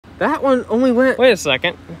That one only went... Wait a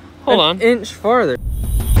second. Hold on. An inch farther.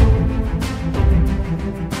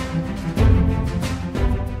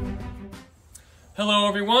 Hello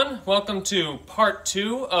everyone, welcome to part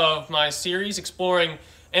 2 of my series exploring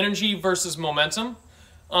energy versus momentum.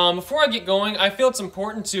 Before I get going, I feel it's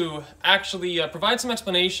important to actually provide some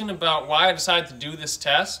explanation about why I decided to do this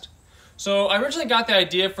test. So I originally got the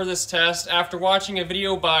idea for this test after watching a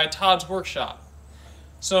video by Todd's Workshop.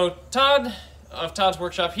 So Todd of Todd's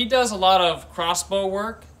Workshop, he does a lot of crossbow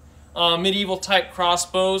work, medieval type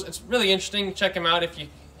crossbows. It's really interesting, check him out if you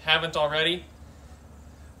haven't already.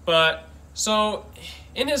 But so,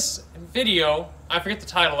 in his video, I forget the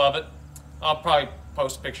title of it, I'll probably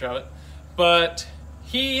post a picture of it, but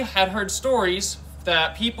he had heard stories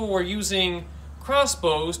that people were using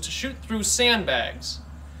crossbows to shoot through sandbags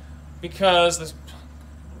because the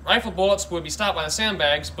rifle bullets would be stopped by the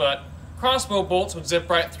sandbags, but crossbow bolts would zip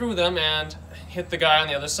right through them and hit the guy on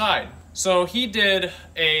the other side. So he did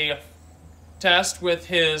a test with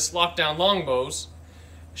his lockdown longbows,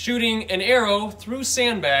 shooting an arrow through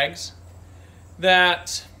sandbags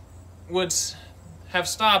that would have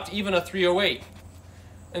stopped even a .308.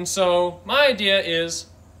 And so my idea is,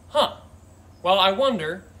 well, I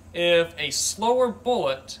wonder if a slower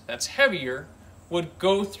bullet that's heavier would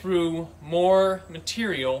go through more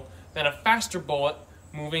material than a faster bullet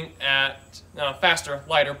moving at a faster,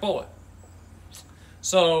 lighter bullet.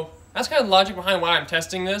 So that's kind of the logic behind why I'm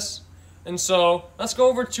testing this. And so let's go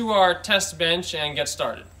over to our test bench and get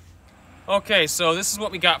started. Okay, so this is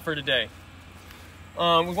what we got for today.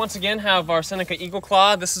 We once again have our Seneca Eagle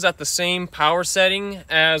Claw. This is at the same power setting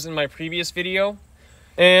as in my previous video.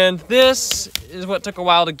 And this is what took a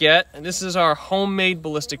while to get. And this is our homemade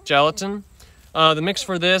ballistic gelatin. The mix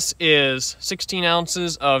for this is 16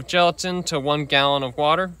 ounces of gelatin to 1 gallon of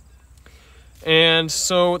water. And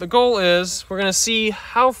so the goal is we're going to see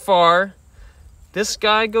how far this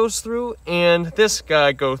guy goes through and this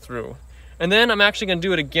guy go through. And then I'm actually going to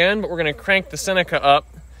do it again, but we're going to crank the Seneca up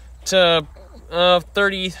to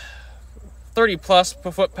 30 plus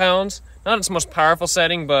foot-pounds. Not its most powerful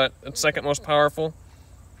setting, but its second most powerful.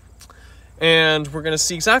 And we're going to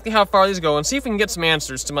see exactly how far these go and see if we can get some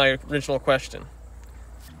answers to my original question.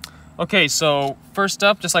 Okay, so first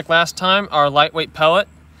up, just like last time, our lightweight pellet.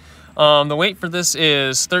 The weight for this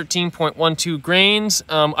is 13.12 grains.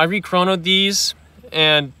 I re-chronoed these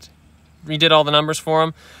and redid all the numbers for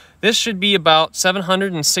them. This should be about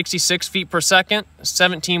 766 feet per second,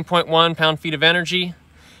 17.1 pound-feet of energy.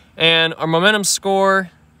 And our momentum score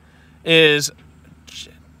is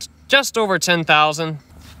just over 10,000.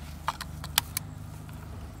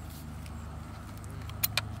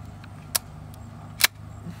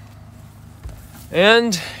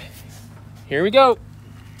 And here we go.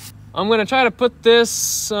 I'm going to try to put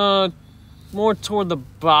this more toward the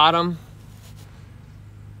bottom.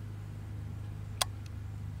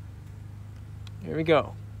 Here we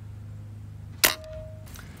go.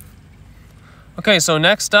 Okay, so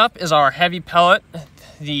next up is our heavy pellet,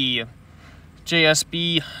 the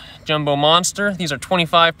JSB Jumbo Monster. These are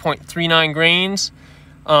 25.39 grains.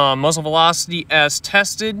 Muzzle velocity as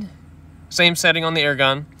tested, same setting on the air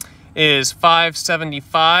gun, is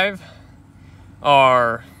 575.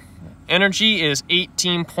 Our energy is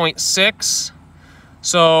 18.6.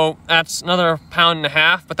 So that's another 1.5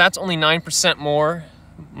 pounds, but that's only 9% more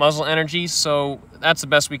muzzle energy, so that's the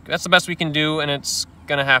best we can do, and it's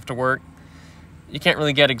gonna have to work. You can't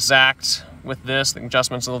really get exact with this. The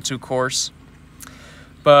adjustment's a little too coarse.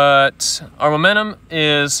 But our momentum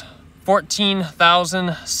is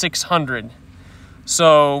 14,600.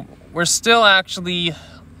 So we're still actually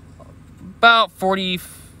about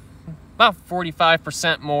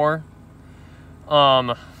 45% more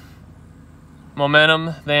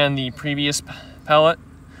momentum than the previous pellet.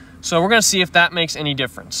 So we're going to see if that makes any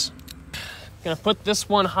difference. Going to put this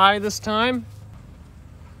one high this time.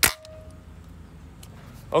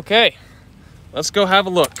 Okay, let's go have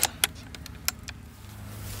a look.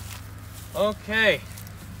 Okay,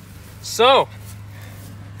 so,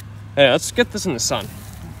 hey, let's get this in the sun.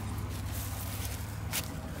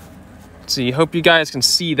 Let's see, hope you guys can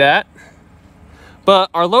see that.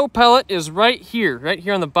 But our low pellet is right here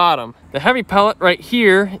on the bottom. The heavy pellet right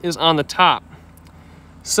here is on the top.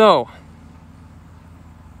 So,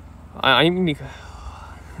 I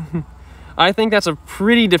think that's a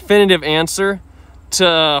pretty definitive answer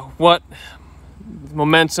to what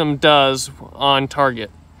momentum does on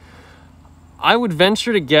target. I would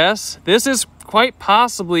venture to guess this is quite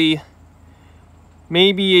possibly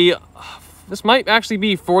maybe, this might actually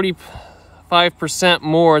be 45%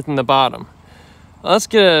 more than the bottom. Let's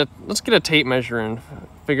get a tape measure and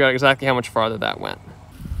figure out exactly how much farther that went.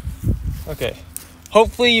 Okay,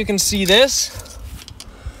 hopefully you can see this.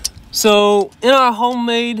 So in our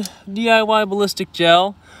homemade DIY ballistic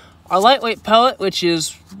gel, our lightweight pellet, which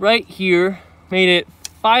is right here, made it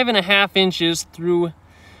 5.5 inches through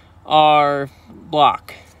our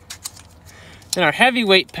block. Then our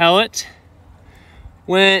heavyweight pellet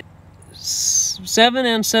went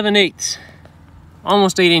 7 7/8,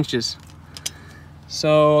 almost 8 inches.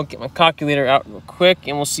 So I'll get my calculator out real quick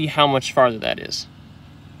and we'll see how much farther that is.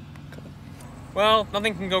 Well,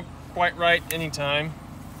 nothing can go quite right anytime,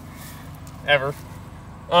 ever.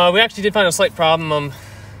 We actually did find a slight problem.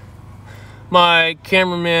 My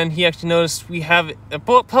cameraman, he actually noticed we have a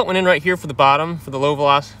pellet went in right here for the bottom, for the low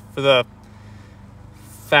velocity, for the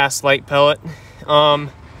fast light pellet.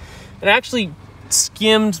 It actually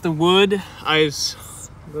skimmed the wood. I was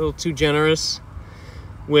a little too generous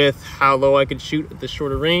with how low I could shoot at the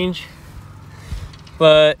shorter range.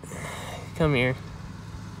 But come here.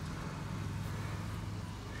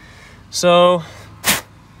 So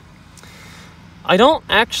I don't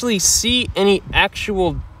actually see any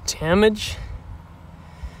actual damage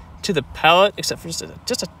to the pellet except for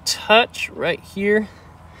just a touch right here.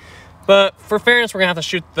 But for fairness, we're gonna have to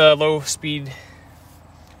shoot the low speed.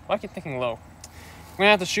 Why I keep thinking low? We're gonna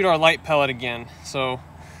have to shoot our light pellet again. So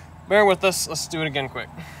bear with us. Let's do it again quick.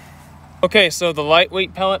 Okay, so the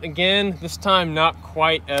lightweight pellet again. This time not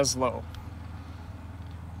quite as low.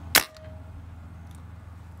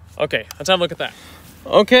 Okay, let's have a look at that.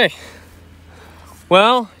 Okay.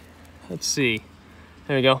 Well, let's see.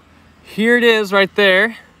 There we go. Here it is right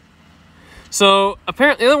there. So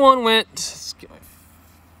apparently the other one went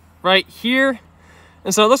right here.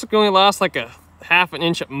 And so it looks like it only lost like a 1/2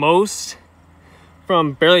 inch at most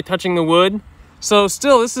from barely touching the wood. So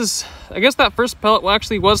still, this is, I guess that first pellet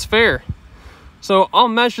actually was fair. So I'll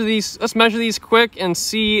measure these, let's measure these quick and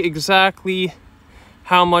see exactly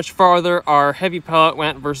how much farther our heavy pellet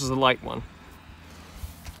went versus the light one.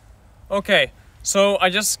 Okay, so I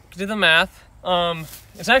just did the math.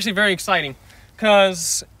 It's actually very exciting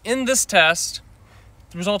because in this test,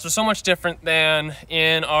 the results are so much different than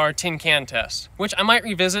in our tin can test, which I might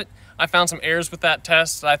revisit. I found some errors with that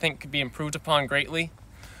test that I think could be improved upon greatly.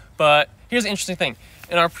 But here's the interesting thing.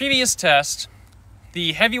 In our previous test,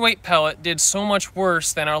 the heavyweight pellet did so much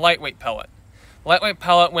worse than our lightweight pellet. The lightweight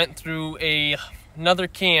pellet went through another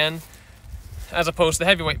can as opposed to the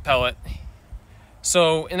heavyweight pellet.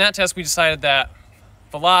 So in that test, we decided that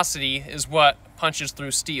velocity is what punches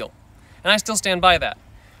through steel. And I still stand by that.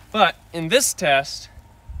 But in this test,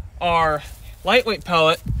 our lightweight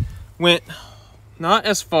pellet went not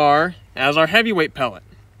as far as our heavyweight pellet.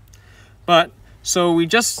 But so we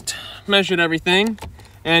just measured everything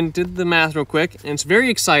and did the math real quick. And it's very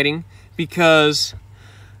exciting because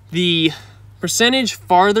the percentage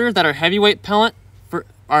farther that our heavyweight pellet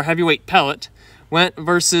went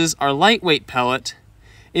versus our lightweight pellet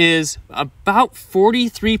is about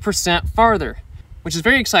 43% farther, which is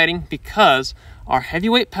very exciting because our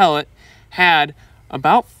heavyweight pellet had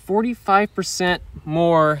about 45%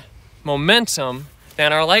 more momentum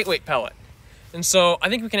than our lightweight pellet. And so I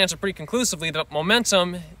think we can answer pretty conclusively that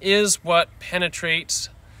momentum is what penetrates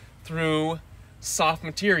through soft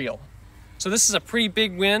material. So this is a pretty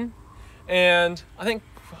big win, and I think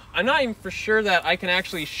I'm not even for sure that I can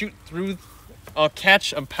actually shoot through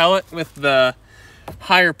catch a pellet with the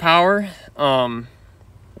higher power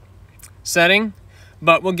setting,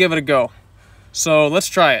 but we'll give it a go. So let's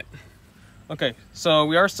try it. Okay, so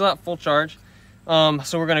we are still at full charge. So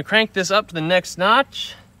we're gonna crank this up to the next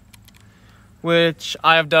notch, which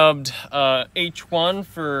I have dubbed H1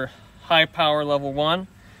 for high power level 1.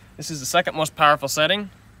 This is the second most powerful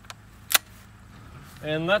setting.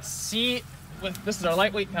 And let's see, this is our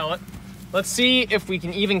lightweight pellet. Let's see if we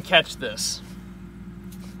can even catch this.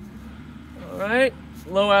 All right,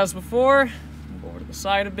 low as before. Go over to the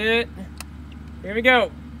side a bit. Here we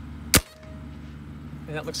go.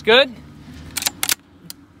 And that looks good.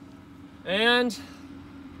 And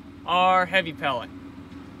our heavy pellet.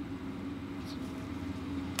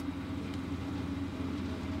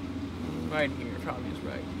 Right here, probably is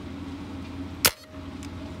right.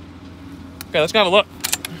 Okay, let's go have a look.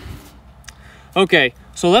 Okay,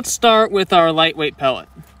 so let's start with our lightweight pellet.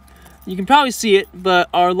 You can probably see it, but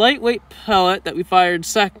our lightweight pellet that we fired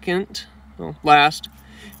last,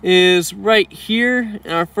 is right here,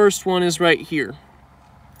 and our first one is right here.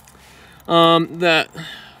 The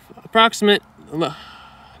approximate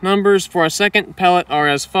numbers for our second pellet are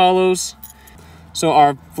as follows. So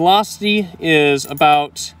our velocity is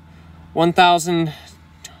about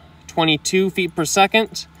 1,022 feet per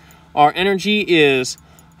second. Our energy is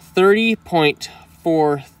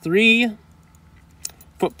 30.43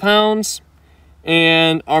 foot-pounds,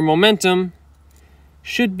 and our momentum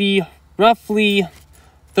should be roughly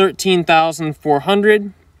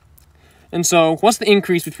 13,400. And so what's the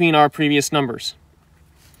increase between our previous numbers?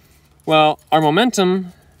 Well, our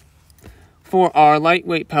momentum for our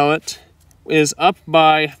lightweight pellet is up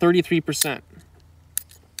by 33%.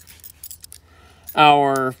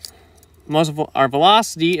 Our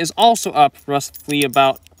velocity is also up roughly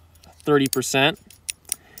about 30%.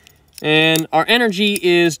 And our energy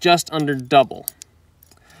is just under double.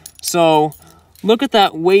 So look at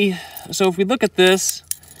that way. So if we look at this,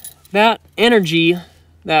 that energy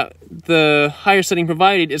that the higher setting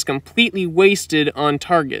provided is completely wasted on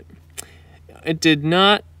target. It did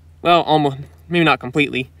not, well, almost, maybe not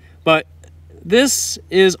completely, but this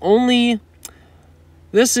is about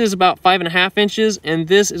 5.5 inches, and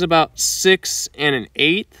this is about 6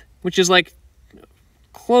 1/8, which is like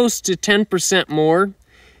close to 10% more,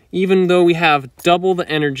 even though we have double the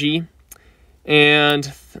energy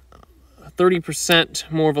and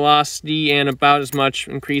 30% more velocity and about as much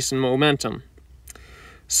increase in momentum.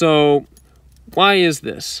 So why is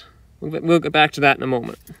this? We'll get back to that in a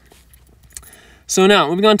moment. So now,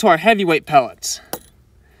 moving on to our heavyweight pellets.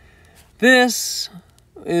 This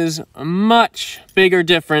is a much bigger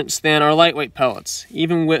difference than our lightweight pellets,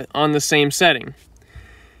 even on the same setting.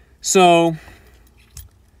 So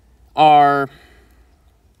our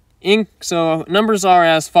numbers are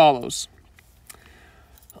as follows.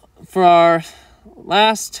 For our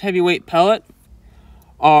last heavyweight pellet,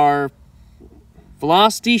 our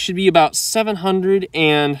velocity should be about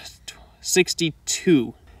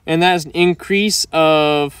 762. And that is an increase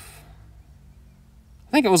of,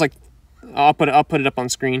 I think it was like, I'll put it up on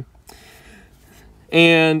screen.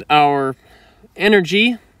 And our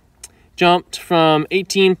energy jumped from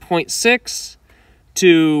 18.6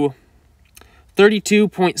 to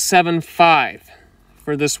 32.75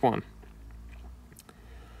 for this one.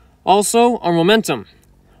 Also, our momentum.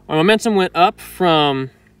 Our momentum went up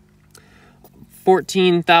from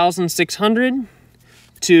 14,600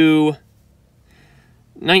 to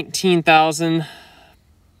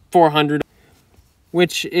 19,400,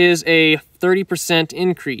 which is a 30%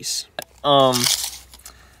 increase.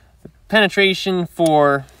 Penetration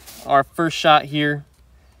for our first shot here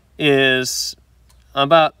is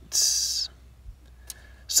about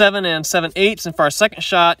 7 7/8, and for our second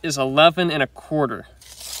shot is 11 1/4.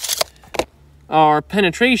 Our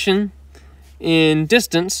penetration in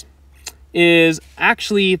distance is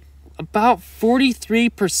actually about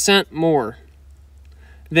 43% more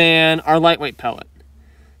than our lightweight pellet.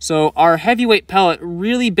 So our heavyweight pellet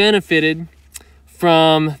really benefited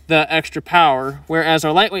from the extra power, whereas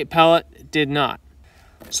our lightweight pellet did not.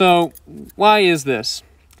 So why is this?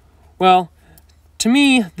 Well, to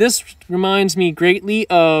me, this reminds me greatly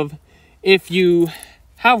of if you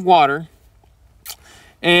have water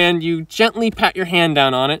and you gently pat your hand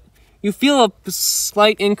down on it, you feel a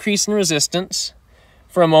slight increase in resistance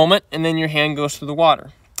for a moment, and then your hand goes through the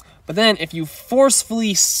water. But then if you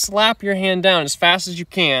forcefully slap your hand down as fast as you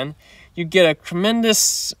can, you get a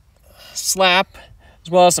tremendous slap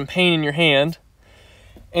as well as some pain in your hand,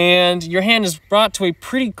 and your hand is brought to a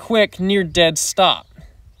pretty quick near-dead stop.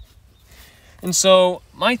 And so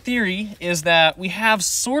my theory is that we have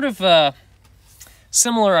sort of a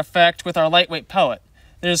similar effect with our lightweight pellet.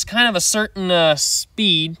 There's kind of a certain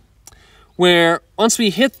speed where once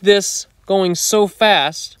we hit this going so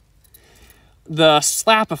fast, the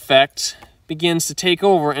slap effect begins to take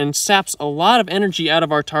over and saps a lot of energy out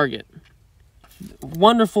of our target.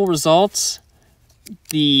 Wonderful results.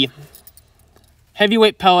 The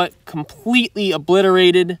heavyweight pellet completely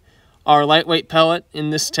obliterated our lightweight pellet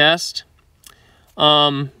in this test.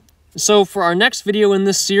 So for our next video in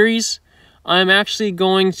this series, I'm actually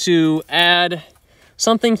going to add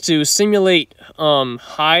something to simulate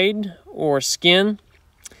hide or skin,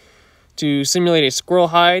 to simulate a squirrel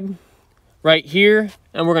hide right here,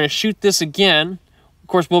 and we're going to shoot this again. Of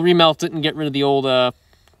course, we'll remelt it and get rid of the old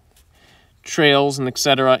trails and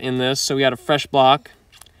etc. in this, so we got a fresh block,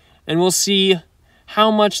 and we'll see how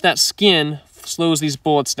much that skin slows these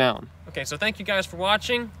bullets down. Okay, so thank you guys for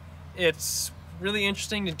watching. It's really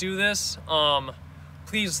interesting to do this.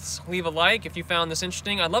 Please leave a like if you found this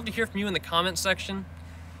interesting. I'd love to hear from you in the comment section.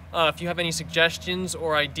 If you have any suggestions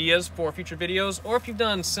or ideas for future videos, or if you've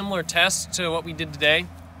done similar tests to what we did today.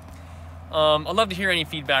 I'd love to hear any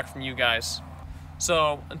feedback from you guys.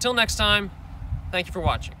 So until next time, thank you for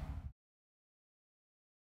watching.